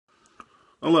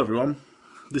Hello everyone.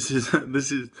 This is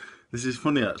this is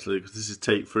funny actually because this is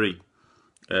take three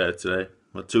today.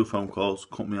 My two phone calls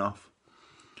cut me off,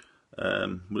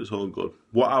 but it's all good.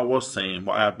 What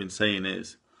I have been saying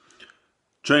is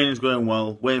training's going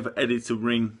well. Waiting for Eddie to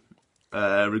ring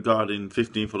regarding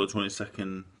 15th or the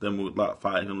 22nd. Then that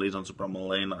fight and leads on to Bramall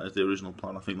Lane. That is the original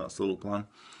plan. I think that's still the plan.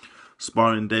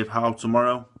 Sparring Dave Howe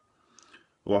tomorrow.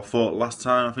 Who I fought last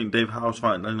time. I think Dave Howe's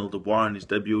fighting Daniel Dubois in his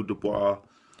debut. Dubois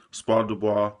sparred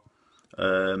Dubois.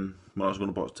 When I was going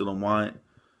to box Dylan White,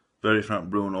 very Frank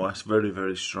Bruno S,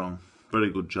 very strong, very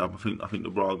good job. I think the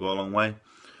brawl will go a long way.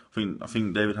 I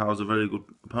think David Howe's a very good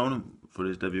opponent for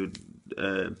his debut.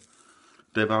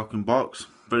 Dave Howe can box,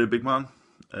 very big man,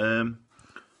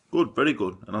 good, very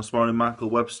good. And I'm sparring Michael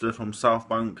Webster from South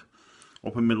Bank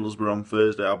up in Middlesbrough on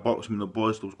Thursday. I boxed him in the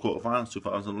Boys Club's quarterfinals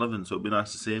 2011, so it'll be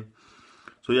nice to see him.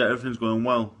 So yeah, everything's going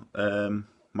well.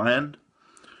 My end.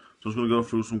 So I was going to go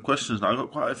through some questions now. I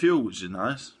got quite a few, which is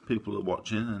nice. People are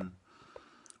watching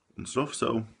and stuff.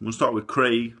 So we'll start with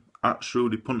Craig at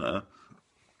Shrudy Punter.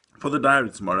 For the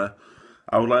diary tomorrow,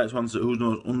 I would like to answer who's the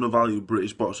most undervalued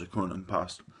British boxer current and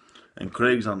past. And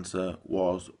Craig's answer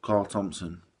was Carl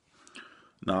Thompson.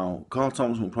 Now, Carl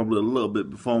Thompson was probably a little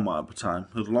bit before my time.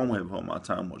 It was a long way before my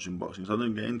time watching boxing, so I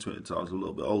didn't get into it until I was a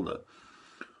little bit older.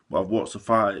 But I've watched the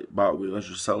fight back with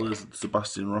Ezra Sellers, the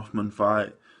Sebastian Rothman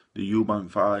fight, the Eubank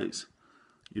fights,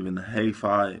 even the Hay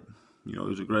fight. You know, he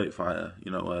was a great fighter. You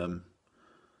know,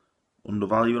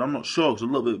 undervalued. I'm not sure, it's a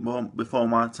little bit more before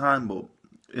my time, but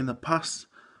in the past,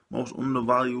 most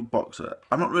undervalued boxer.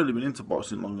 I've not really been into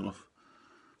boxing long enough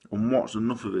and watched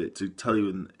enough of it to tell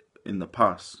you in the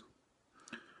past.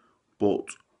 But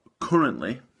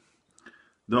currently,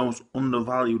 the most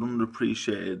undervalued,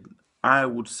 underappreciated, I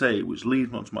would say, which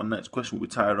leads me on to my next question, would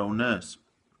be Tyrone Nurse.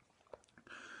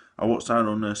 I watched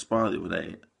Tyrone Nurse spar the other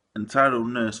day, and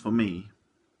Tyrone Nurse, for me,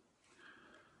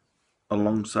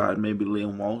 alongside maybe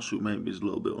Liam Walsh, who maybe is a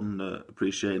little bit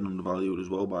underappreciated and undervalued as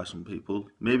well by some people,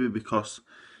 maybe because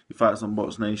he fights on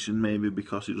Box Nation, maybe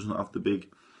because he doesn't have the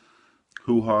big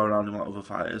hoo-ha around him like other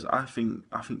fighters. I think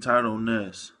Tyrone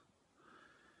Nurse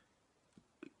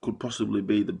could possibly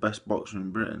be the best boxer in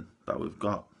Britain that we've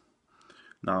got.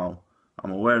 Now,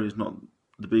 I'm aware he's not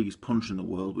the biggest puncher in the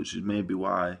world, which is maybe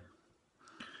why,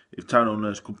 if Tyrone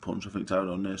Nurse could punch, I think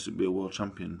Tyrone Nurse would be a world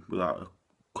champion without a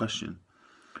question.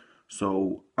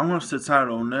 So I'm going to say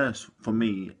Tyrone Nurse. For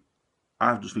me,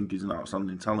 I just think he's an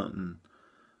outstanding talent, and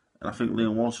I think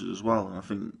Liam Walsh is as well.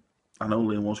 And I know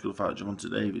Liam Walsh could fight Gervonta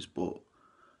Davis,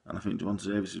 and I think Gervonta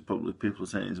Davis is probably, people are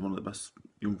saying he's one of the best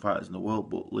young fighters in the world,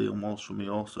 but Liam Walsh for me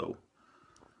also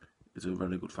is a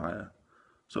very good fighter.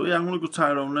 So yeah, I'm going to go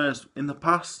Tyrone Nurse. In the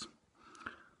past,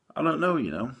 I don't know,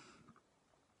 you know.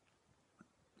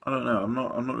 I don't know.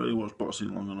 I'm not really watched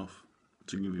boxing long enough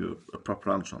to give you a proper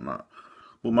answer on that.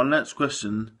 But my next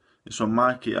question is from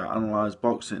Mikey at Analyze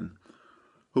Boxing.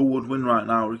 Who would win right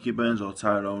now, Ricky Burns or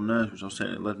Tyrone Nurse? Which I was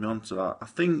saying it led me on to that. I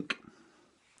think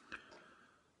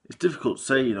it's difficult to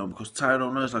say, you know, because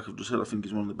Tyrone Nurse, like I've just said, I think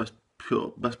he's one of the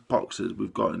best boxers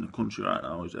we've got in the country right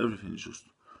now. Everything's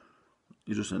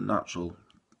he's just a natural.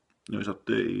 You know, he's had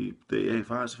 38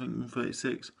 fights, I think,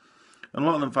 36. And a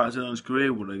lot of them fights in his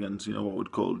career were against, you know, what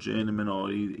we'd call journeymen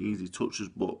or easy touches,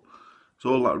 but it's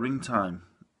all that ring time.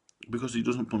 Because he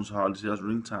doesn't punch so hard, he has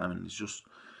ring time, and it's just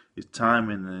his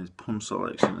timing and his punch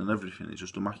selection and everything is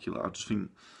just immaculate.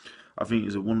 I think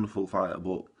he's a wonderful fighter,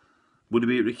 but would he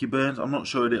beat Ricky Burns? I'm not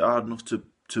sure he did hard enough to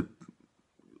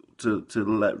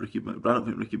let Ricky Burns, but I don't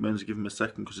think Ricky Burns would give him a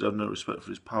second because he had no respect for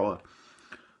his power.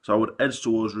 So I would edge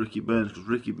towards Ricky Burns, because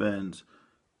Ricky Burns,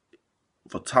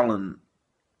 for talent,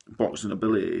 boxing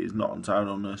ability, is not on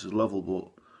Tyrone Nurse's level,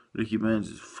 but Ricky Burns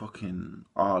is a fucking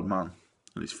hard man,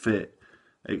 and he's fit,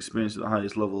 experienced at the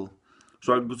highest level.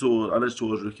 So I'd edge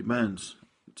towards Ricky Burns,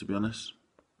 to be honest.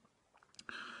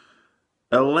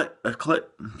 I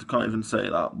can't even say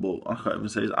that, but I can't even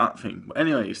say his at thing. But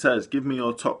anyway, he says, give me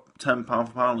your top 10 pound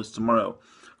for pound list tomorrow.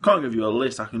 I can't give you a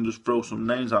list, I can just throw some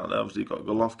names out there. Obviously, you've got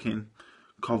Golovkin,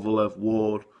 Kovalev,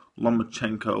 Ward,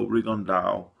 Lomachenko,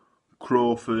 Rigondeaux,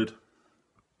 Crawford.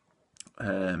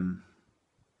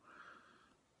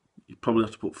 You probably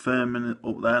have to put Furman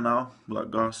up there now, with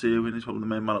that Garcia win. He's probably the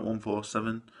main man at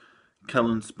 147.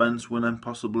 Kellen Spence winning,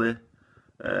 possibly.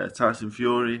 Tyson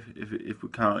Fury, if we're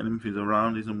counting him, if he's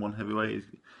around, he's in one heavyweight.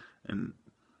 And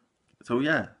so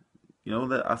yeah, you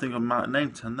know, I think I might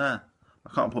name 10 there.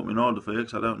 I can't put them in order for you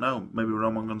because I don't know. Maybe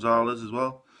Ramon Gonzalez as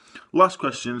well. Last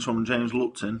question is from James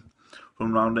Lupton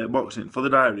from Round 8 Boxing. For the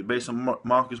diary, based on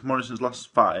Marcus Morrison's last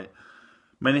fight,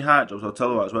 many height jobs are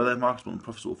televised, whether they're marketable and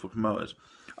profitable for promoters.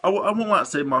 I wouldn't like to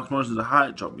say Marcus Morrison's a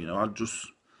height job, you know.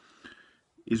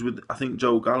 is with, I think,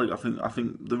 Joe Gallagher. I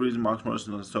think the reason Marcus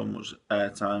Morrison has so much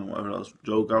airtime, whatever else,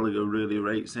 Joe Gallagher really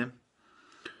rates him.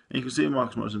 And you can see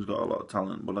Marcus Morrison's got a lot of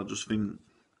talent, but I just think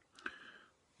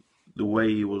the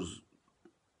way he was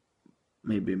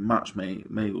maybe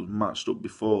maybe it was matched up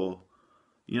before.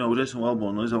 You know, Jason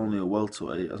Wellborn is only a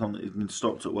welterweight. He's been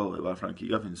stopped at welterweight by Frankie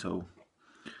Gavin, so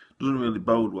it doesn't really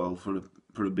bode well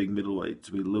for a big middleweight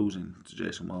to be losing to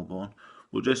Jason Wellborn.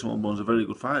 Well, Jason Wellborn's a very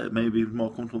good fighter. Maybe he's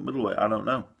more comfortable middleweight. I don't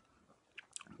know.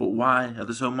 But why are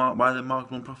they why are they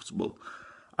marketable and profitable?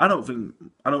 I don't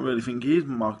really think he is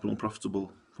marketable and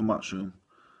profitable for Matchroom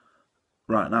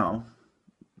right now.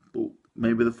 But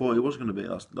maybe the 40 was going to be.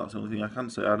 That's the only thing I can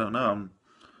say. I don't know. I'm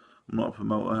not a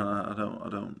promoter, and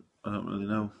I don't really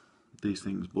know these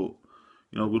things. But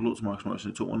you know, good luck to Marcus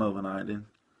Morrison. He took one overnight in.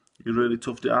 He really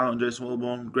toughed it out on Jason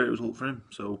Wellborn. Great result for him.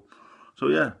 So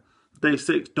yeah, day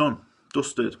 6 done,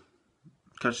 dusted.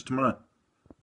 Catch you tomorrow.